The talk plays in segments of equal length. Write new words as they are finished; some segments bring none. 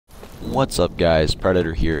What's up guys,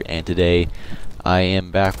 Predator here, and today I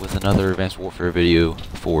am back with another Advanced Warfare video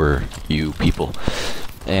for you people.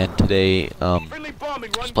 And today,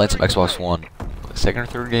 just playing some Xbox One, second or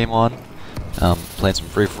third game on, playing some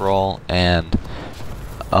free-for-all, and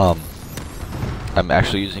I'm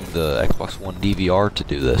actually using the Xbox One DVR to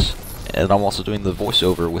do this. And I'm also doing the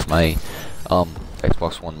voiceover with my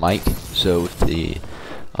Xbox One mic, so if the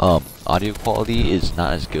audio quality is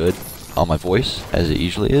not as good on my voice as it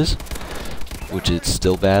usually is, which is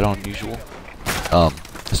still bad on usual. I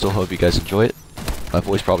still hope you guys enjoy it. My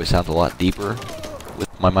voice probably sounds a lot deeper with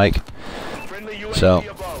my mic, so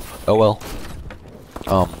oh well.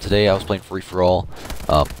 Today I was playing free-for-all.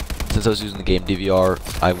 Since I was using the game DVR,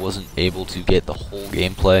 I wasn't able to get the whole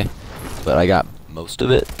gameplay, but I got most of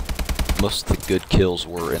it. Most of the good kills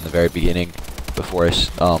were in the very beginning before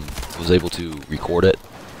I was able to record it,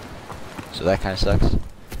 so that kind of sucks.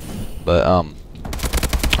 But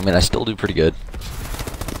I mean, I still do pretty good.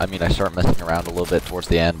 I mean, I start messing around a little bit towards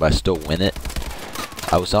the end, but I still win it.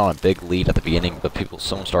 I was on a big lead at the beginning, but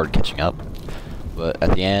someone started catching up. But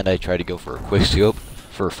at the end, I tried to go for a quick scope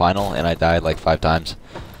for a final, and I died like 5 times.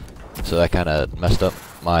 So that kind of messed up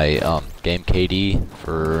my game KD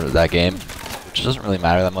for that game, which doesn't really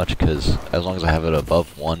matter that much because as long as I have it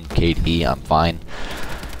above 1 KD, I'm fine.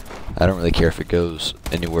 I don't really care if it goes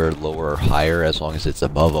anywhere lower or higher as long as it's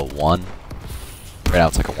above a 1. Right now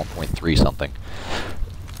it's like a 1.3 something,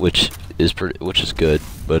 which is good,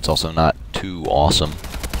 but it's also not too awesome.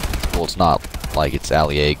 Well, it's not like it's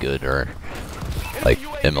ALIA good or like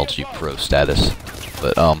MLG Pro status,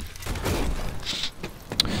 but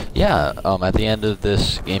yeah. At the end of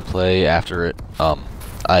this gameplay, after it,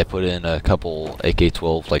 I put in a couple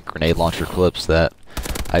AK-12 like grenade launcher clips that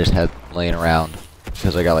I just had laying around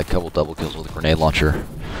because I got like a couple double kills with a grenade launcher.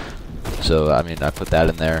 So I mean, I put that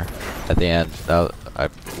in there at the end. I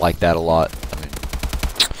like that a lot. I mean,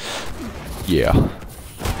 yeah.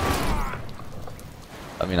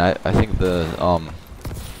 I mean, I think the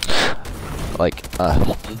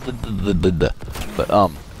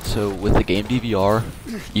so with the game DVR,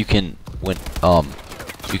 you can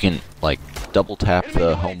like double tap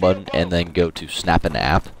the home button and then go to snap an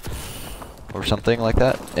app or something like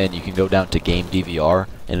that, and you can go down to game DVR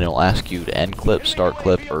and it'll ask you to end clip, start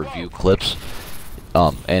clip, or view clips.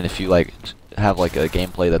 And if you like have like a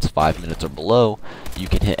gameplay that's 5 minutes or below, you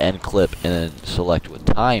can hit end clip and then select what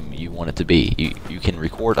time you want it to be. You can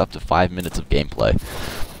record up to 5 minutes of gameplay,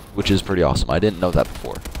 which is pretty awesome. I didn't know that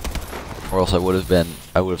before, or else I would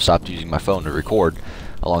have stopped using my phone to record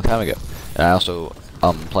a long time ago. And I also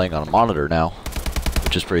playing on a monitor now,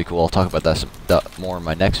 which is pretty cool. I'll talk about that more in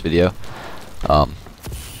my next video.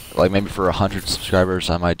 Like maybe for 100 subscribers,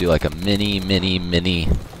 I might do like a mini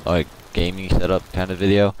like gaming setup kind of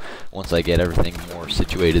video once I get everything more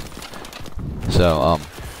situated. So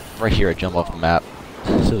right here I jump off the map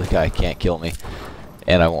so the guy can't kill me,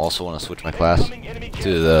 and I also want to switch my class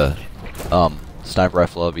to the sniper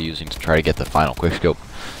rifle I'll be using to try to get the final quickscope.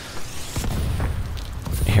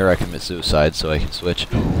 Here I commit suicide so I can switch.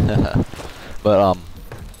 But I'm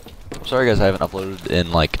sorry guys, I haven't uploaded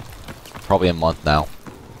in like probably a month now.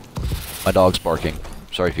 My dog's barking.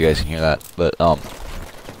 Sorry if you guys can hear that, but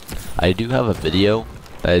I do have a video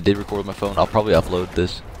that I did record with my phone. I'll probably upload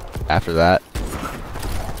this after that.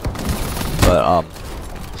 But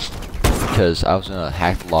because I was in a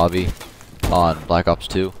hacked lobby on Black Ops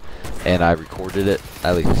 2 and I recorded it,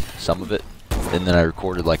 at least some of it, and then I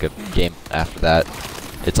recorded like a game after that.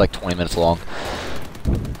 It's like 20 minutes long,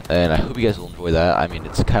 and I hope you guys will enjoy that. I mean,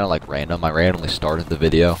 it's kind of like random. I randomly started the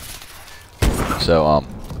video, so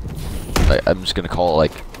I'm just gonna call it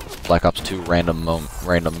like Black Ops 2 random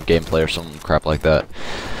gameplay or some crap like that.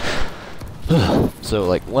 So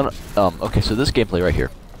like when okay, so this gameplay right here,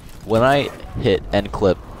 when I hit end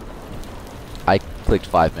clip, I clicked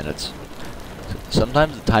 5 minutes.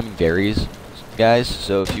 Sometimes the timing varies, guys,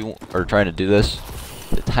 so if you are trying to do this,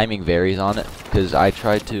 the timing varies on it, because I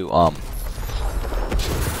tried to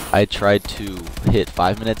hit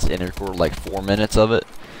 5 minutes and record like 4 minutes of it.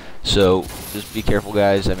 So just be careful,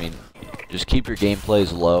 guys. I mean, just keep your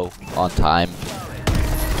gameplays low on time,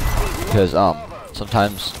 because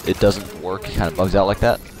sometimes it doesn't work. It kind of bugs out like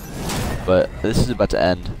that. But this is about to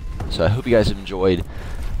end, so I hope you guys have enjoyed.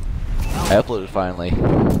 I uploaded finally,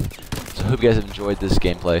 so I hope you guys have enjoyed this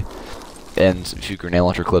gameplay and a few grenade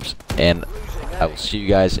launcher clips, and I will see you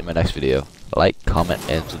guys in my next video. Like, comment,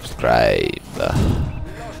 and subscribe.